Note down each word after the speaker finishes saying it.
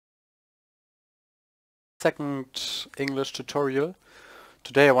Second English tutorial.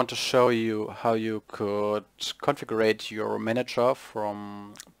 Today I want to show you how you could configure your manager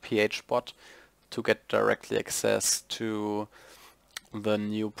from PhBot to get directly access to the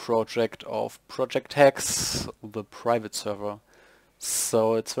new project of Project Hacks, the private server.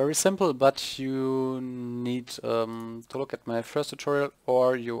 So it's very simple, but you need to look at my first tutorial,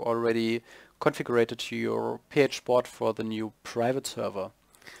 or you already configured your PhBot for the new private server.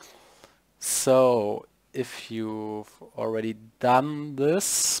 So if you've already done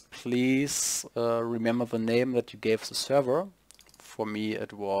this, please remember the name that you gave the server. For me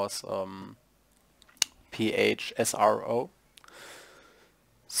it was PhSro.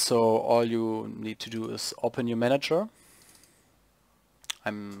 So all you need to do is open your manager.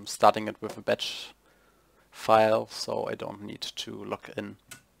 I'm starting it with a batch file, so I don't need to log in.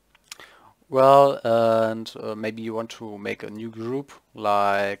 Well, and maybe you want to make a new group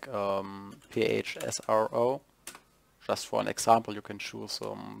like PhSro. Just for an example, you can choose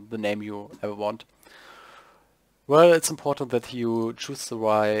the name you ever want. Well, it's important that you choose the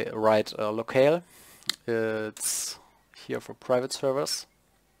right locale. It's here for private servers.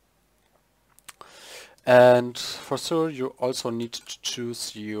 And for sure, you also need to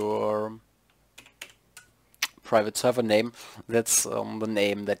choose your private server name. That's the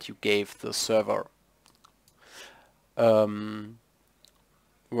name that you gave the server. Well,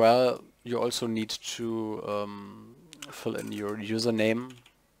 you also need to fill in your username,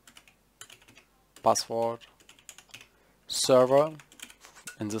 password, server.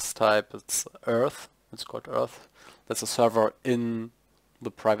 In this type it's Earth, it's called Earth. That's a server in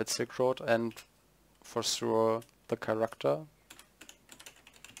the private Silk Road, and for sure the character.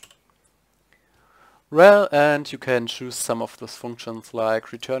 Well, and you can choose some of those functions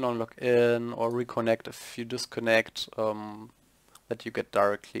like return on login or reconnect if you disconnect, that you get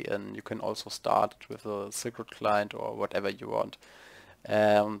directly in. You can also start it with a secret client or whatever you want.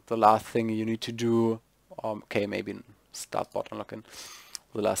 And the last thing you need to do, okay, maybe start bot and login.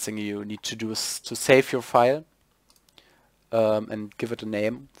 The last thing you need to do is to save your file and give it a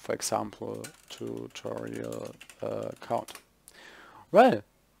name, for example, tutorial account. Well,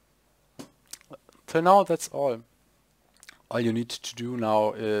 till now that's all. All you need to do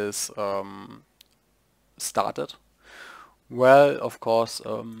now is start it. Well, of course,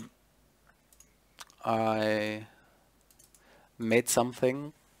 I made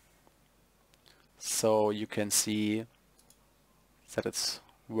something so you can see that it's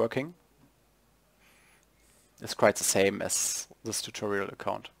working. It's quite the same as this tutorial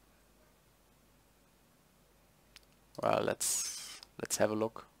account. Well, let's have a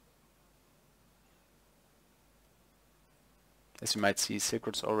look. As you might see,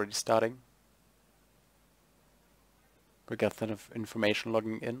 secret's already starting. We got that information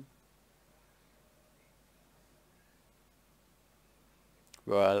logging in.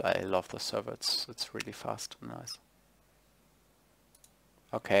 Well, I love the server. It's really fast and nice.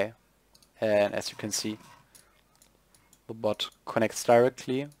 Okay, and as you can see, the bot connects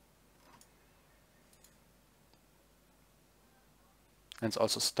directly. And it's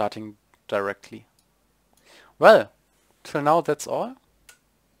also starting directly. Well, till now that's all.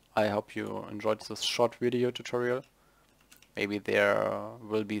 I hope you enjoyed this short video tutorial. Maybe there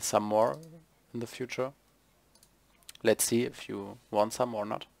will be some more in the future. Let's see if you want some or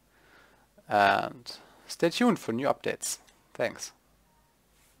not. And stay tuned for new updates. Thanks.